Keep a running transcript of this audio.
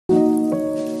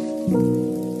Let's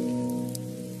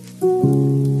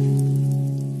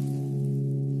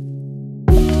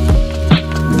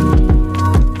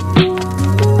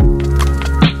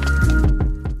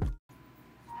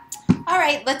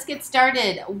get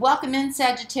started. Welcome in,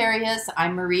 Sagittarius.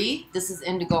 I'm Marie. This is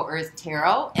Indigo Earth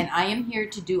Tarot, and I am here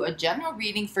to do a general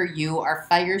reading for you, our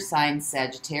fire sign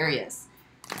Sagittarius.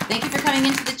 Thank you for coming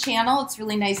into the channel. It's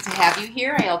really nice to have you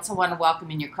here. I also want to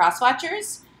welcome in your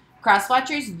cross-watchers.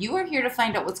 Cross-watchers, you are here to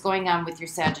find out what's going on with your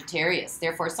Sagittarius.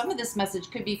 Therefore, some of this message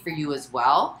could be for you as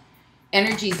well.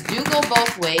 Energies do go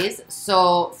both ways,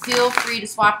 so feel free to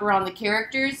swap around the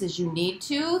characters as you need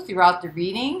to throughout the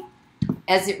reading,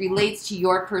 as it relates to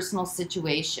your personal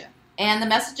situation. And the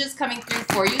messages coming through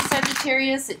for you,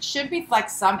 Sagittarius, it should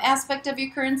reflect some aspect of your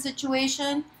current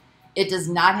situation. It does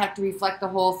not have to reflect the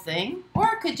whole thing, or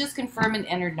it could just confirm an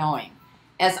inner knowing.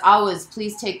 As always,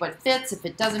 please take what fits. If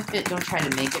it doesn't fit, don't try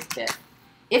to make it fit.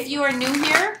 If you are new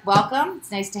here, welcome.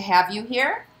 It's nice to have you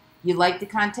here. You like the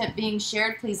content being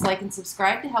shared, please like and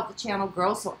subscribe to help the channel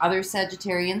grow so other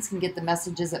Sagittarians can get the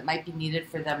messages that might be needed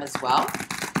for them as well.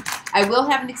 I will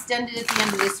have an extended at the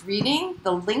end of this reading.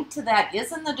 The link to that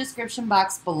is in the description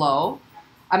box below.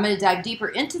 I'm going to dive deeper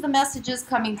into the messages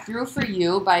coming through for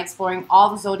you by exploring all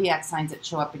the zodiac signs that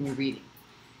show up in your reading.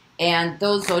 And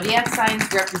those zodiac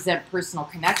signs represent personal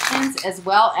connections as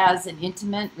well as an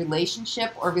intimate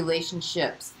relationship or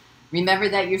relationships. Remember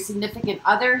that your significant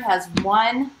other has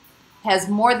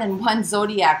more than one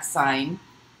zodiac sign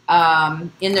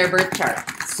in their birth chart.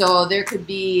 So there could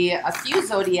be a few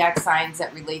zodiac signs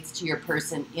that relates to your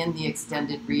person in the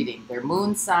extended reading. Their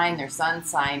moon sign, their sun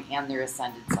sign, and their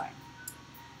ascended sign.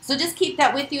 So just keep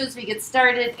that with you as we get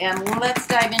started, and let's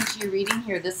dive into your reading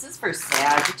here. This is for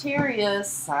Sagittarius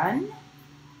Sun.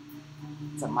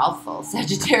 It's a mouthful.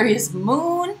 Sagittarius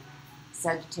Moon.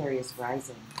 Sagittarius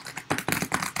Rising.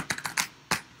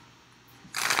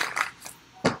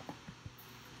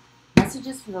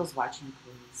 Messages for those watching,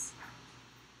 please.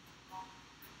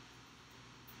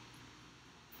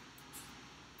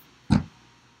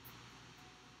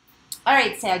 All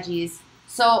right, Saggies.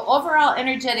 So overall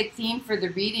energetic theme for the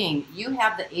reading, you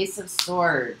have the Ace of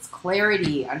Swords,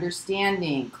 clarity,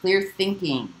 understanding, clear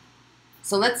thinking.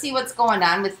 So let's see what's going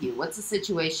on with you. What's the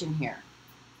situation here?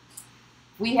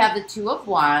 We have the Two of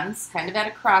Wands, kind of at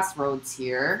a crossroads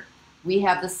here. We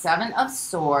have the Seven of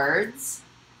Swords,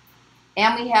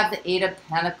 and we have the Eight of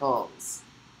Pentacles.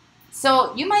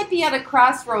 So you might be at a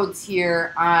crossroads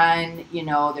here on, you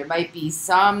know, there might be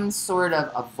some sort of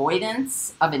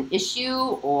avoidance of an issue,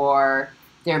 or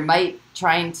there might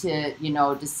trying to, you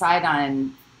know, decide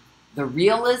on the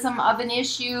realism of an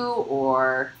issue,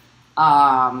 or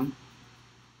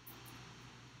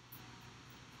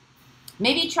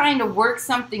maybe trying to work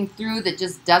something through that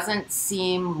just doesn't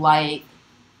seem like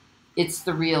it's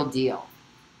the real deal.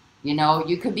 You know,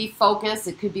 you could be focused.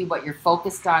 It could be what you're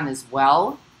focused on as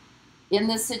well in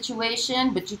this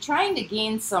situation, but you're trying to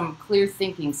gain some clear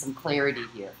thinking, some clarity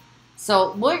here.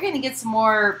 So we're going to get some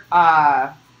more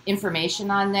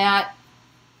information on that.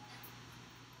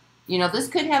 You know, this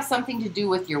could have something to do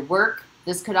with your work.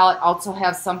 This could also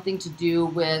have something to do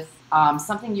with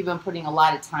something you've been putting a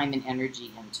lot of time and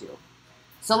energy into.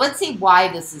 So let's see why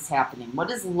this is happening. What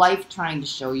is life trying to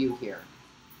show you here?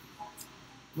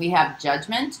 We have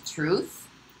Judgment, Truth.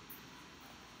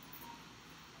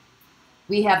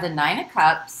 We have the Nine of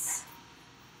Cups.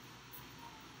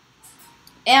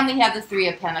 And we have the Three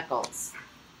of Pentacles.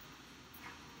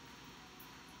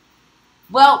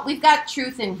 Well, we've got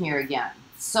truth in here again.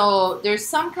 So there's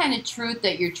some kind of truth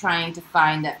that you're trying to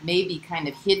find that may be kind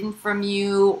of hidden from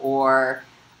you, or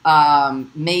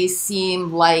may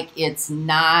seem like it's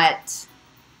not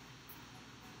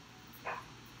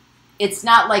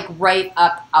like right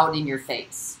up out in your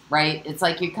face, right? It's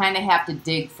like you kind of have to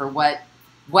dig for what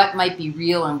might be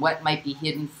real and what might be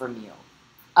hidden from you.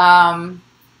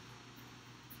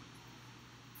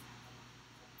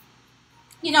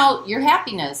 You know, your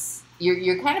happiness,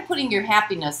 you're kind of putting your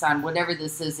happiness on whatever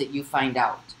this is that you find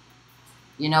out.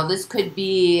 You know, this could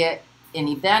be an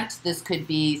event. This could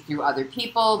be through other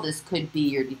people. This could be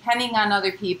you're depending on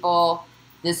other people.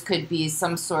 This could be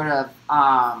some sort of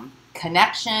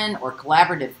connection or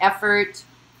collaborative effort.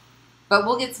 But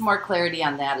we'll get some more clarity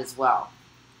on that as well.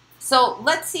 So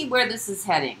let's see where this is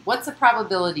heading. What's the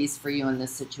probabilities for you in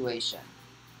this situation?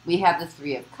 We have the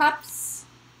Three of Cups.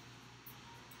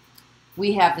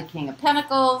 We have the King of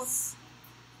Pentacles.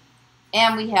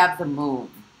 And we have the Moon.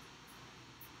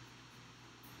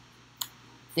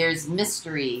 There's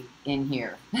mystery in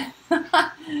here.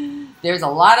 There's a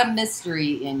lot of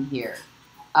mystery in here.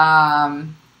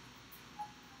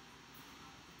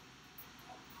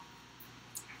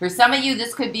 For some of you,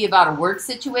 this could be about a work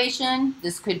situation.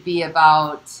 This could be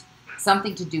about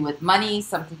something to do with money,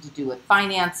 something to do with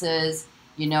finances.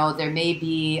 You know, there may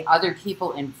be other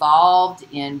people involved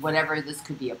in whatever. This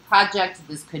could be a project.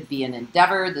 This could be an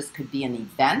endeavor. This could be an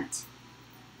event.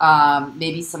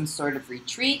 Maybe some sort of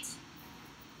retreat.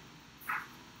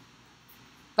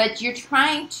 But you're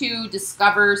trying to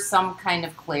discover some kind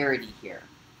of clarity here.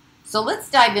 So let's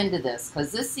dive into this,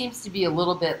 because this seems to be a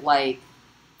little bit like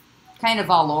kind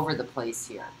of all over the place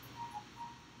here.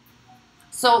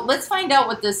 So let's find out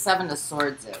what this Seven of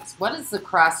Swords is. What is the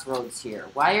crossroads here?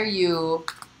 Why are you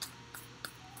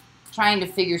trying to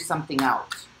figure something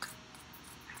out?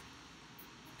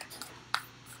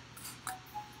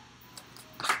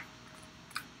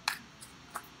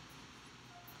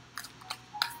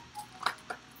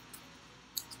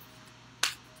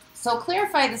 So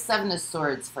clarify the Seven of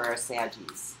Swords for our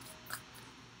Saggies.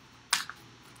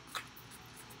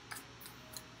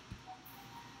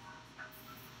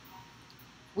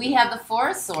 We have the Four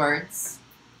of Swords.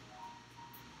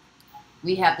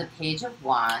 We have the Page of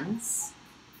Wands.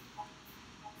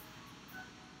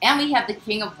 And we have the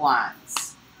King of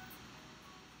Wands.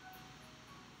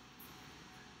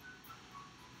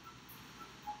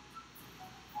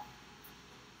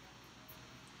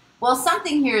 Well,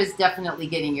 something here is definitely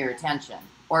getting your attention,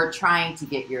 or trying to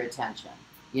get your attention,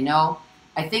 you know?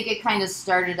 I think it kind of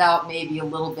started out maybe a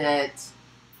little bit,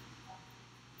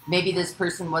 maybe this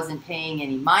person wasn't paying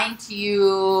any mind to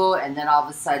you, and then all of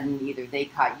a sudden either they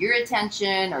caught your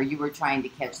attention or you were trying to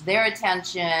catch their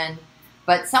attention.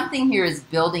 But something here is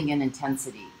building in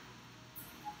intensity.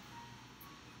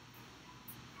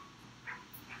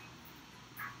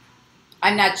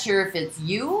 I'm not sure if it's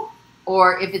you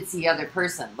or if it's the other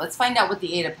person. Let's find out what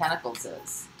the Eight of Pentacles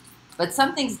is. But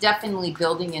something's definitely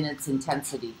building in its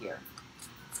intensity here.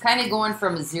 It's kind of going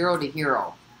from a 0 to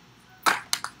hero.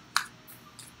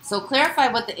 So clarify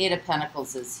what the Eight of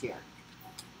Pentacles is here.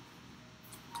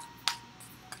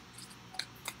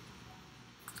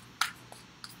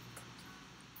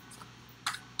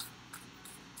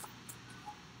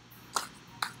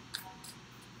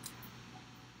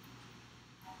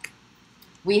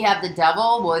 We have the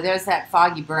Devil. Well, there's that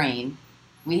foggy brain.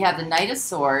 We have the Knight of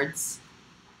Swords.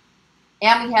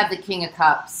 And we have the King of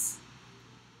Cups.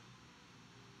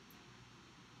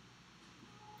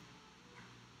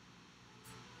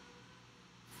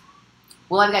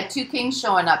 Well, I've got two kings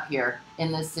showing up here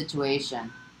in this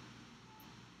situation.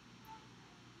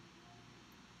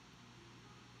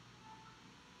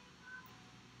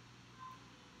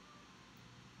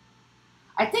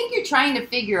 I think you're trying to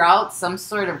figure out some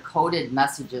sort of coded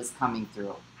messages coming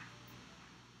through.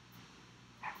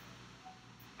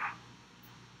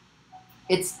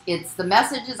 It's the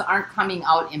messages aren't coming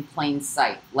out in plain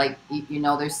sight. Like, you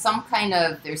know, there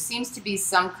seems to be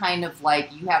some kind of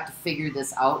like, you have to figure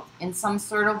this out in some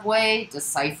sort of way,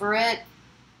 decipher it.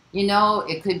 You know,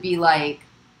 it could be like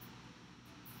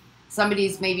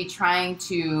somebody's maybe trying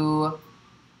to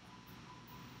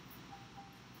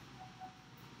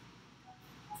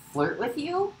flirt with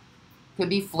you. Could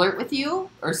be flirt with you,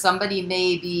 or somebody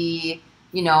may be,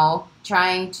 you know,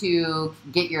 trying to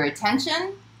get your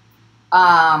attention.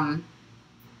 But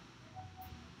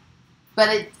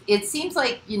it seems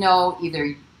like, you know,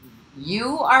 either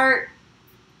you are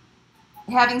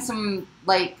having some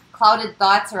like clouded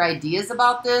thoughts or ideas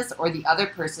about this, or the other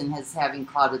person is having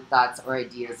clouded thoughts or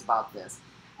ideas about this.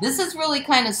 This is really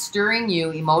kind of stirring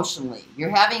you emotionally.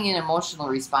 You're having an emotional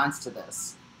response to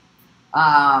this.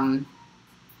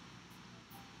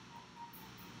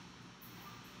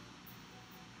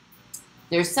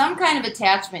 There's some kind of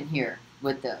attachment here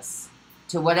with this,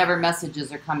 to whatever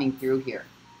messages are coming through here.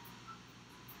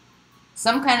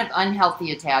 Some kind of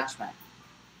unhealthy attachment.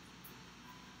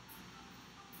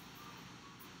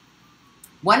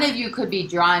 One of you could be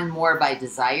drawn more by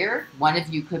desire. One of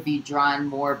you could be drawn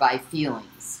more by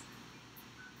feelings.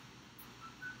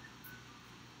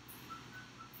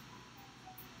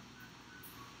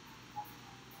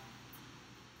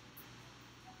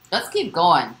 Let's keep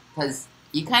going, because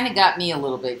you kind of got me a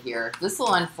little bit here. This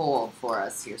will unfold for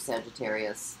us here,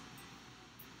 Sagittarius.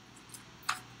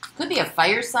 Could be a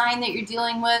fire sign that you're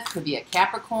dealing with. Could be a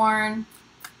Capricorn.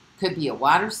 Could be a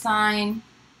water sign.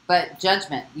 But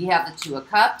Judgment. We have the Two of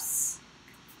Cups.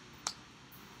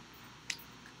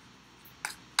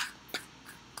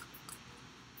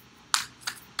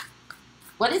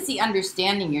 What is the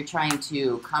understanding you're trying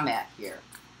to come at here?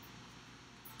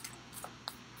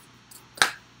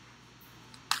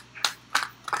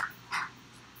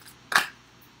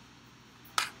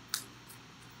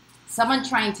 Someone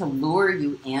trying to lure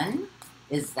you in,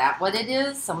 Is that what it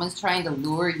is? Someone's trying to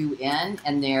lure you in,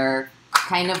 and they're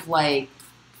kind of like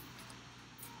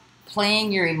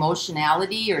playing your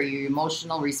emotionality or your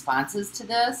emotional responses to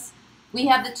this. We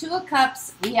have the Two of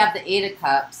Cups, we have the Eight of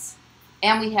Cups,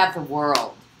 and we have the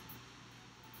World.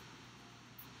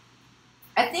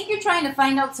 I think you're trying to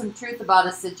find out some truth about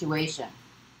a situation.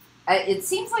 It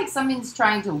seems like somebody's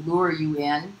trying to lure you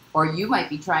in, or you might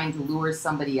be trying to lure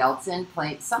somebody else in.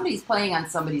 Somebody's playing on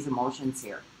somebody's emotions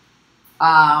here.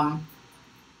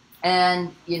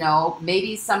 And, you know,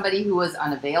 maybe somebody who was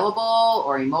unavailable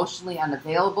or emotionally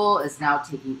unavailable is now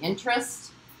taking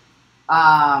interest.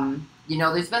 You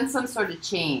know, there's been some sort of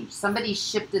change. Somebody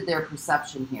shifted their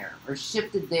perception here, or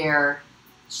shifted their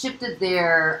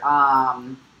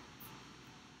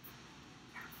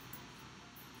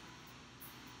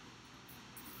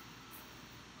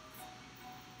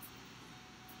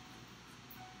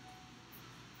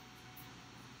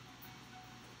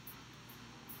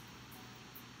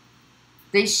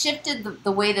they shifted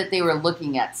the way that they were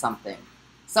looking at something.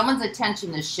 Someone's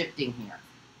attention is shifting here.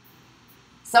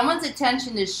 Someone's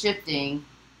attention is shifting,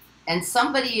 and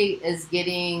somebody is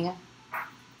getting...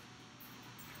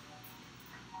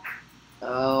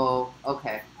 Oh,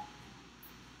 okay.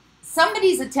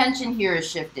 Somebody's attention here is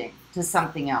shifting to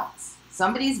something else.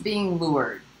 Somebody's being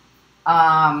lured.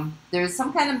 There's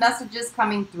some kind of messages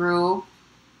coming through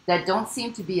that don't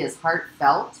seem to be as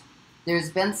heartfelt. There's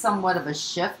been somewhat of a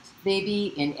shift,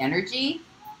 maybe, in energy.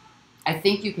 I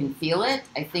think you can feel it.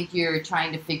 I think you're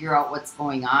trying to figure out what's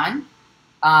going on.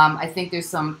 I think there's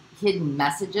some hidden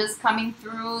messages coming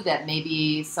through that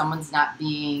maybe someone's not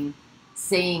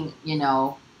saying, you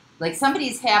know, like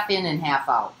somebody's half in and half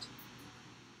out.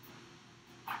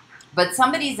 But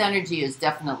somebody's energy is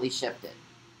definitely shifted.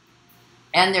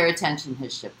 And their attention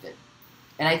has shifted.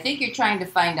 And I think you're trying to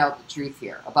find out the truth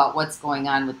here about what's going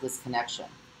on with this connection.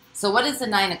 So what is the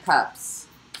Nine of Cups?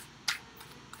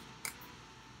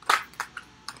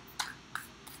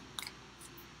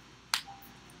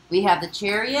 We have the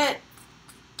Chariot.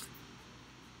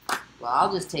 Well,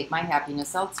 I'll just take my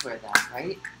happiness elsewhere then,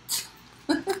 right?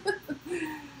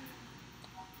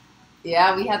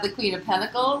 Yeah, we have the Queen of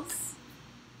Pentacles.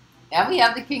 And we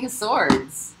have the King of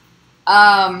Swords.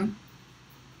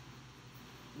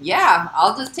 Yeah,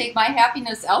 I'll just take my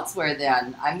happiness elsewhere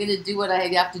then. I'm going to do what I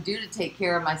have to do to take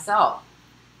care of myself.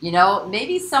 You know,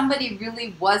 maybe somebody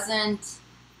really wasn't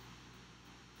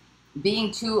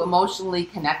being too emotionally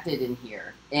connected in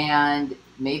here. And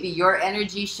maybe your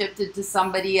energy shifted to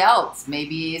somebody else.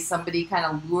 Maybe somebody kind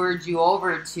of lured you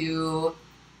over to,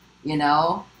 you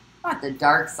know, not the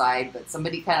dark side, but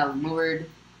somebody kind of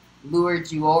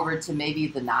lured you over to maybe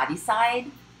the naughty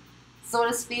side, so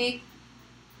to speak.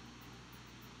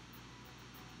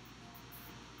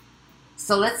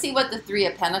 So let's see what the Three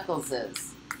of Pentacles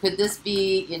is. Could this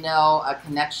be, you know, a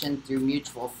connection through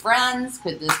mutual friends?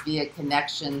 Could this be a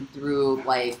connection through,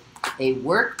 like, a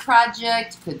work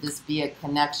project? Could this be a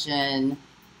connection,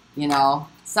 you know?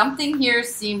 Something here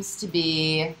seems to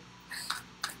be...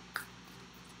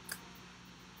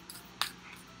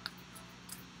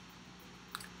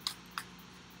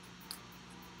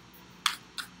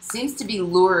 seems to be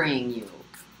luring you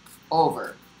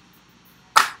over.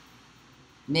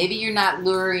 Maybe you're not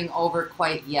luring over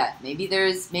quite yet. Maybe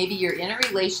you're in a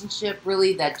relationship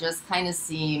really that just kind of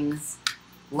seems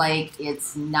like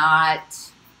it's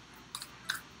not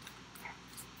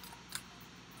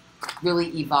really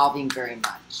evolving very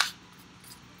much.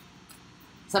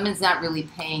 Someone's not really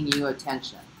paying you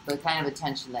attention, the kind of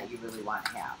attention that you really want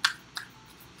to have.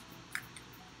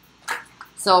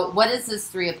 So what is this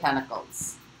Three of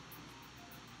Pentacles?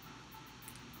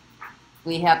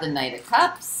 We have the Knight of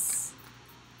Cups.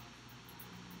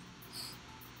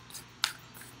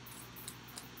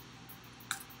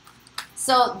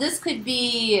 So this could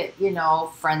be, you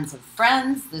know, friends of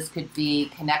friends. This could be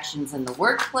connections in the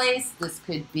workplace. This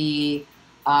could be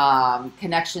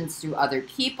connections through other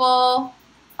people.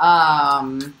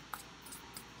 I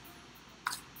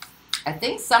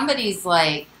think somebody's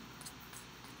like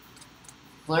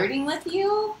flirting with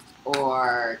you,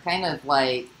 or kind of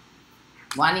like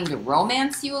wanting to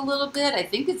romance you a little bit. I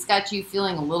think it's got you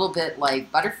feeling a little bit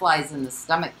like butterflies in the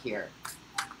stomach here.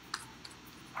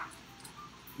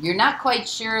 You're not quite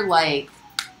sure, like,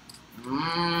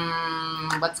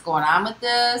 what's going on with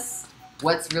this?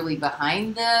 What's really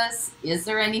behind this? Is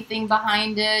there anything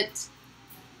behind it?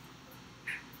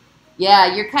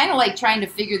 Yeah, you're kind of like trying to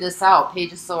figure this out.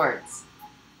 Page of Swords.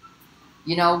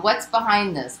 You know, what's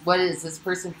behind this? What is this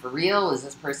person for real? Is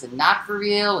this person not for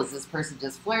real? Is this person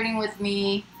just flirting with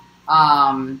me?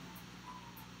 I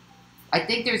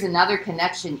think there's another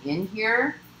connection in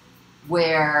here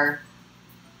where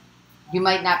You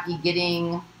might not be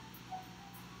getting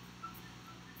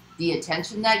the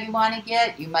attention that you want to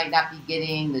get. You might not be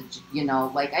getting the, you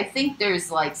know, like, I think there's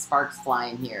like sparks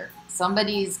flying here.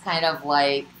 Somebody's kind of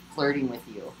like flirting with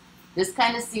you. This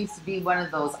kind of seems to be one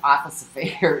of those office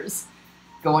affairs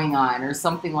going on or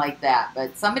something like that.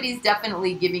 But somebody's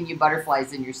definitely giving you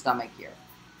butterflies in your stomach here.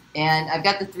 And I've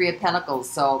got the Three of Pentacles.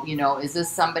 So, you know, is this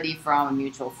somebody from a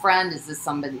mutual friend? Is this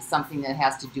something that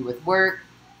has to do with work?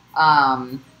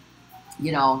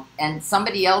 You know, and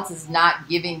somebody else is not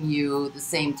giving you the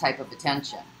same type of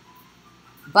attention.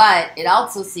 But it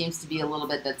also seems to be a little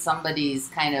bit that somebody's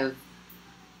kind of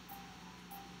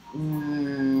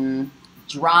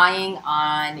drawing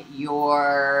on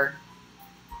your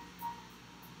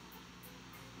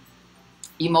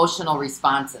emotional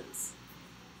responses.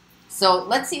 So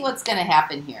let's see what's going to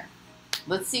happen here.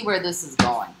 Let's see where this is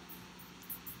going.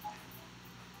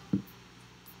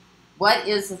 What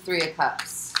is the Three of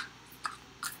Cups?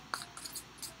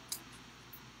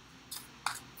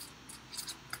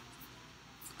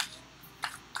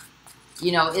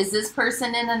 You know, is this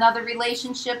person in another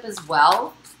relationship as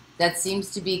well? That seems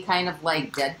to be kind of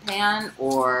like deadpan,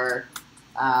 or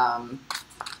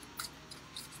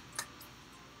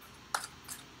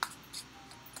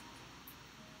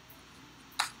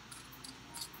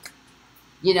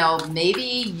you know,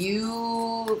 maybe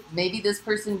this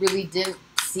person really didn't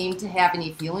seem to have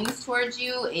any feelings towards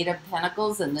you. Eight of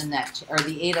Pentacles, and then that, or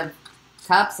the Eight of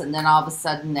Cups, and then all of a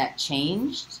sudden that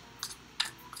changed.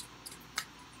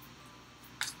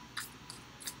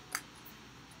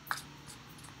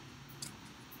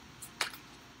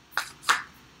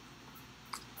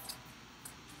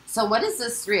 So what is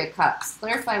this Three of Cups?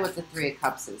 Clarify what the Three of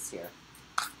Cups is here.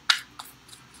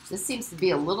 This seems to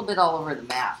be a little bit all over the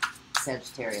map,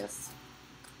 Sagittarius.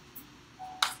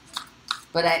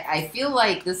 But I feel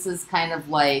like this is kind of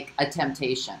like a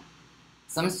temptation.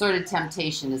 Some sort of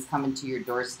temptation is coming to your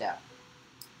doorstep.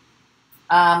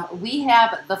 We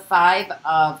have the Five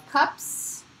of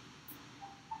Cups.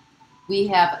 We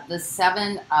have the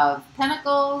Seven of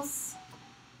Pentacles.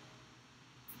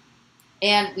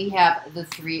 And we have the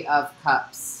Three of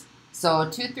Cups. So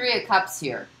 2 Three of Cups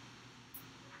here.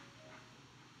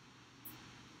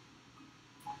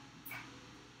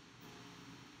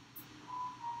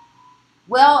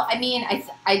 Well, I mean,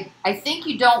 I think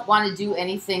you don't want to do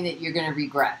anything that you're going to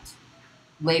regret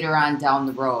later on down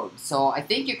the road. So I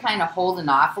think you're kind of holding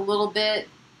off a little bit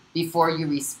before you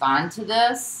respond to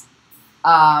this.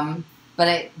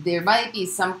 But there might be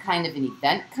some kind of an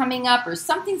event coming up, or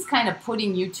something's kind of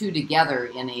putting you two together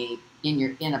in a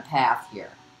path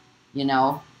here, you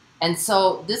know. And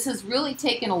so this is really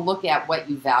taking a look at what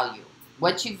you value,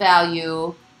 what's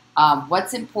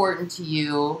important to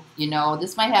you. You know,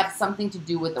 this might have something to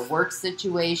do with a work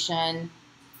situation,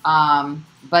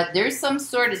 but there's some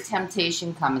sort of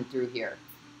temptation coming through here.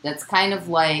 That's kind of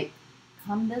like,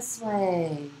 come this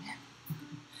way,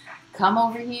 come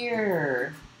over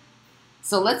here.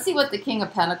 So let's see what the King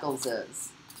of Pentacles is.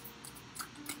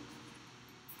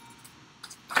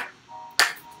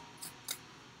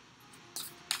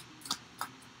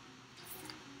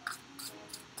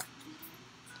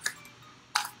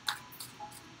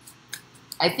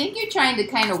 I think you're trying to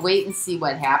kind of wait and see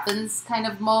what happens kind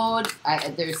of mode.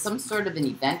 There's some sort of an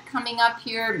event coming up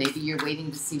here. Maybe you're waiting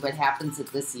to see what happens at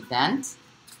this event.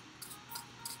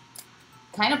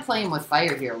 Kind of playing with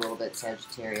fire here a little bit,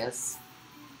 Sagittarius.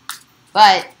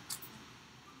 But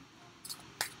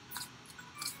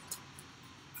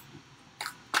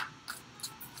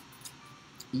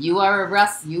you are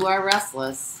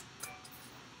restless.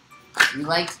 You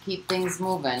like to keep things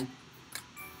moving.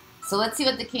 So let's see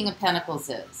what the King of Pentacles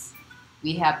is.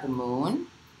 We have the Moon.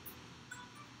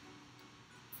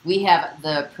 We have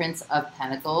the Prince of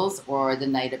Pentacles, or the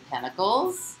Knight of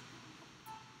Pentacles.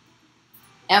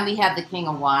 And we have the King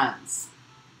of Wands.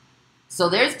 So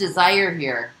there's desire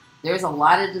here. There's a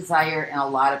lot of desire and a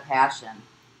lot of passion.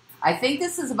 I think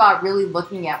this is about really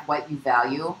looking at what you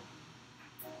value.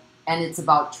 And it's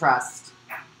about trust.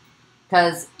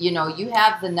 Because, you know, you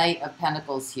have the Knight of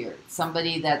Pentacles here.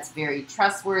 Somebody that's very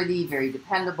trustworthy, very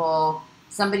dependable.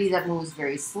 Somebody that moves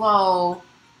very slow.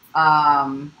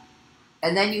 And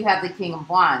then you have the King of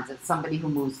Wands. It's somebody who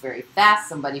moves very fast.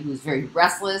 Somebody who's very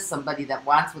restless. Somebody that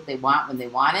wants what they want when they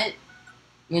want it.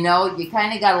 You know, you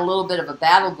kind of got a little bit of a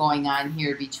battle going on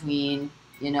here between,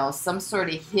 you know, some sort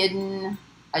of hidden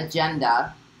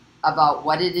agenda about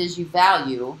what it is you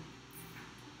value.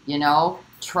 You know,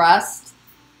 trust.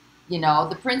 You know,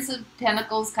 the Prince of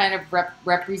Pentacles kind of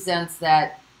represents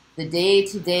that the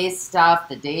day-to-day stuff,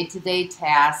 the day-to-day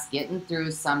tasks, getting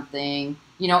through something,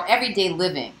 you know, everyday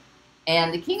living.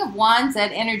 And the King of Wands,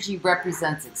 that energy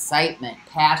represents excitement,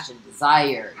 passion,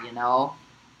 desire, you know.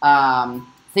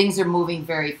 Things are moving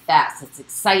very fast. It's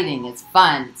exciting, it's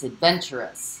fun, it's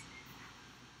adventurous.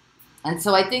 And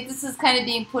so I think this is kind of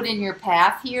being put in your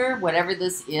path here, whatever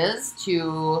this is,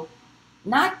 to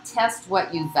not test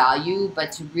what you value,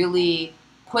 but to really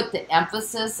put the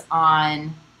emphasis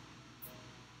on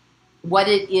what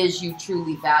it is you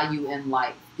truly value in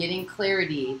life. Getting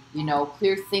clarity, you know,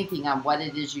 clear thinking on what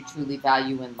it is you truly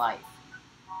value in life.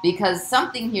 Because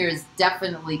something here is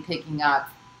definitely picking up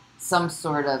some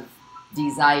sort of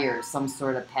desire, some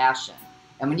sort of passion.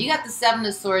 And when you got the Seven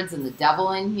of Swords and the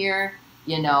Devil in here,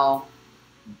 you know,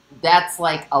 that's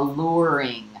like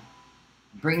alluring,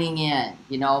 bringing in,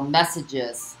 you know,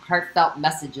 messages, heartfelt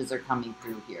messages are coming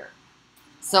through here.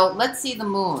 So let's see the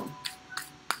Moon.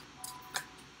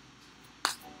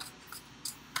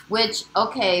 Which,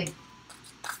 okay,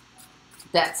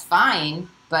 that's fine,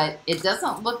 but it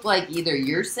doesn't look like either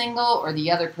you're single or the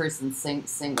other person's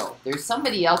single. There's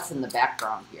somebody else in the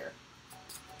background here.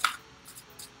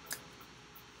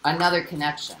 Another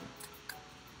connection.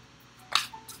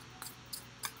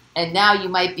 And now you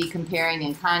might be comparing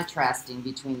and contrasting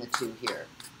between the two here.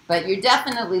 But you're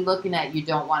definitely looking at you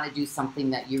don't want to do something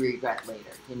that you regret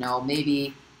later. You know,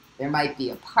 maybe there might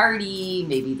be a party,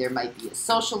 maybe there might be a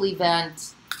social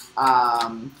event.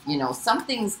 You know,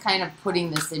 something's kind of putting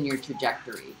this in your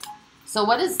trajectory. So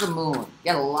what is the Moon?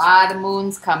 You got a lot of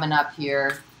moons coming up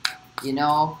here. You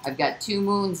know, I've got 2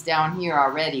 moons down here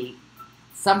already.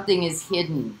 Something is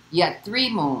hidden. You got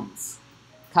 3 moons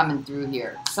coming through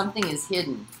here. Something is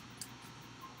hidden.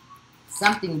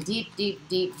 Something deep, deep,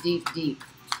 deep, deep, deep.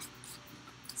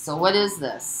 So what is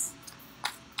this?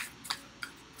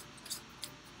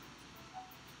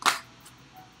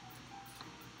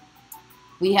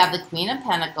 We have the Queen of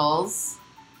Pentacles.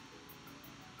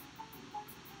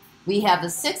 We have the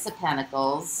Six of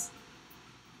Pentacles.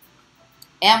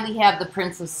 And we have the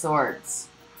Prince of Swords.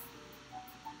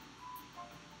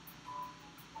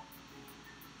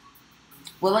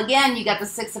 Well, again, you got the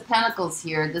Six of Pentacles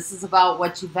here. This is about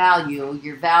what you value,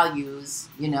 your values,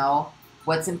 you know,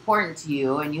 what's important to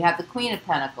you. And you have the Queen of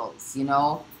Pentacles, you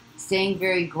know, staying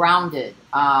very grounded.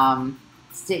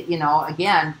 You know,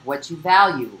 again, what you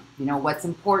value, you know, what's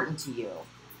important to you.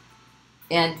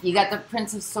 And you got the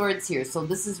Prince of Swords here. So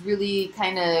this is really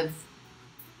kind of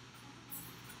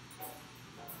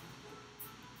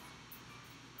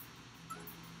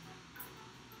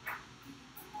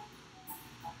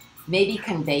maybe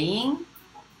conveying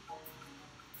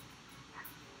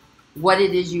what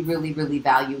it is you really, really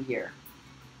value here.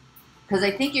 Because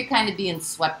I think you're kind of being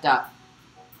swept up.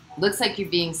 Looks like you're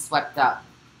being swept up.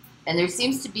 And there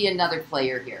seems to be another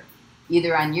player here,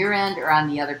 either on your end or on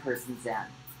the other person's end.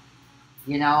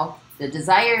 You know, the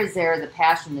desire is there, the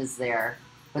passion is there,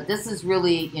 but this is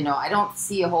really, you know, I don't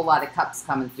see a whole lot of cups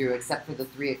coming through except for the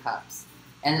Three of Cups.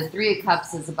 And the Three of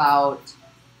Cups is about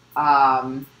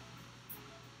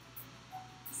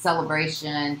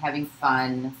celebration, having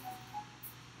fun,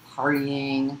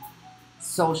 partying,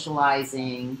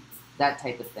 socializing, that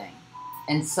type of thing.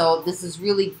 And so this is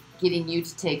really getting you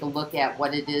to take a look at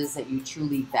what it is that you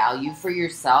truly value for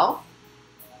yourself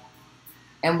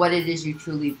and what it is you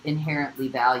truly inherently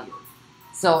value.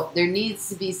 So there needs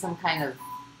to be some kind of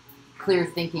clear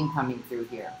thinking coming through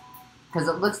here, because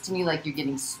it looks to me like you're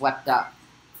getting swept up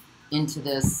into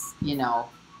this, you know,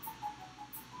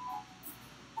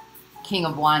 King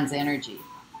of Wands energy.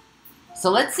 So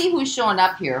let's see who's showing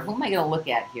up here. Who am I going to look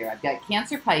at here? I've got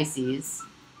Cancer, Pisces.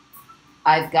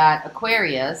 I've got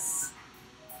Aquarius.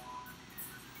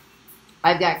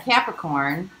 I've got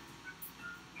Capricorn.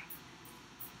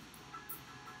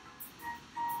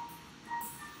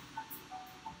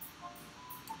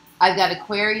 I've got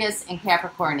Aquarius and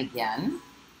Capricorn again.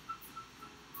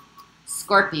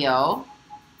 Scorpio,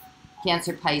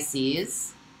 Cancer,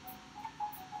 Pisces,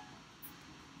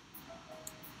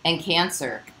 and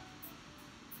Cancer.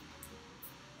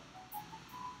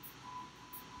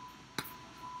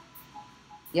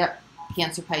 Yep,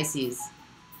 Cancer, Pisces.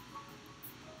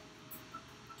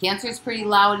 Cancer's pretty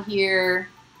loud here.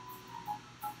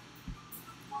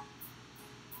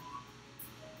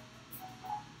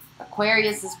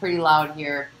 Aquarius is pretty loud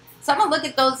here. So I'm going to look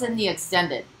at those in the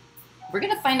extended. We're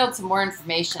going to find out some more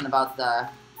information about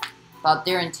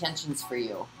their intentions for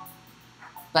you.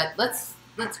 But let's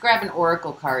grab an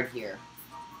oracle card here.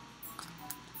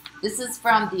 This is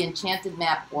from the Enchanted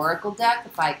Map Oracle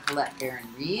deck by Colette Baron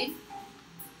Reed.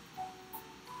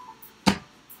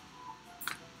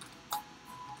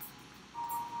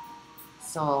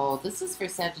 So this is for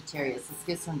Sagittarius. Let's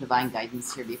get some divine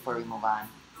guidance here before we move on.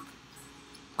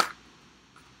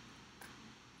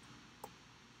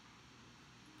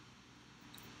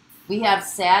 We have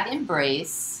sad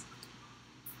embrace.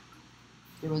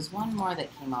 There was one more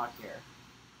that came out here.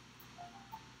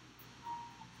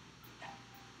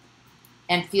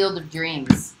 And field of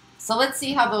dreams. So let's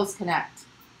see how those connect.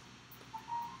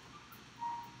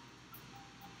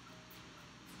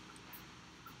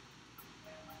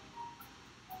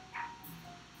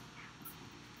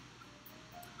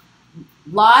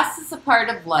 Loss is a part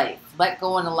of life. Let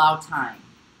go and allow time.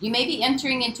 You may be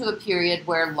entering into a period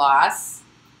where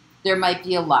there might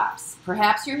be a loss.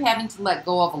 Perhaps you're having to let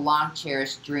go of a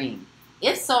long-cherished dream.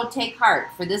 If so, take heart,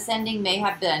 for this ending may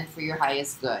have been for your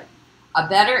highest good. A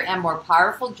better and more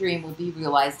powerful dream will be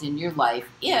realized in your life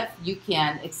if you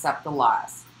can accept the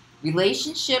loss.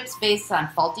 Relationships based on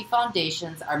faulty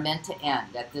foundations are meant to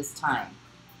end at this time.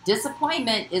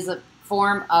 Disappointment is a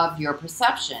form of your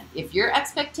perception. If your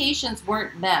expectations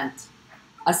weren't met,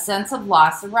 a sense of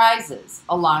loss arises,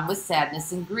 along with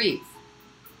sadness and grief.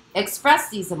 Express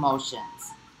these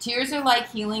emotions. Tears are like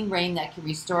healing rain that can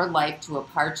restore life to a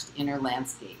parched inner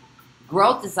landscape.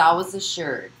 Growth is always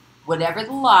assured. Whatever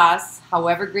the loss,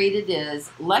 however great it is,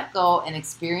 let go and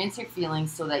experience your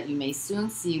feelings so that you may soon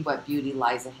see what beauty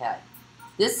lies ahead.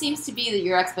 This seems to be that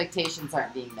your expectations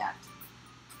aren't being met.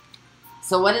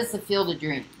 So what is the field of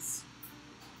dreams?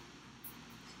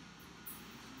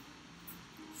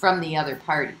 From the other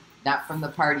party, not from the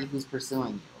party who's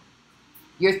pursuing you.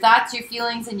 Your thoughts, your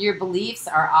feelings, and your beliefs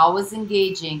are always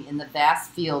engaging in the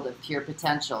vast field of pure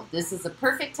potential. This is a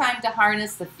perfect time to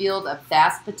harness the field of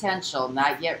vast potential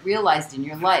not yet realized in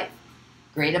your life.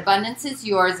 Great abundance is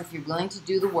yours if you're willing to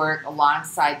do the work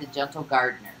alongside the gentle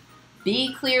gardener.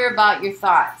 Be clear about your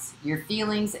thoughts, your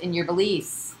feelings, and your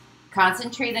beliefs.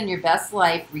 Concentrate on your best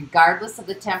life regardless of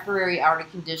the temporary outer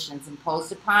conditions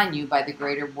imposed upon you by the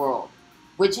greater world,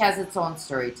 which has its own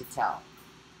story to tell.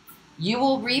 You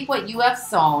will reap what you have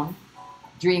sown.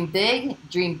 Dream big,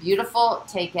 dream beautiful,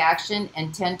 take action,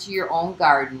 and tend to your own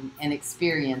garden and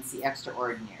experience the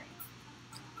extraordinary.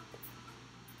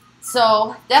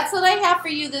 So that's what I have for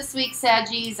you this week,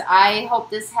 Saggies. I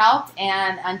hope this helped,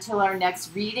 and until our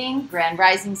next reading, Grand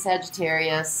Rising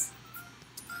Sagittarius.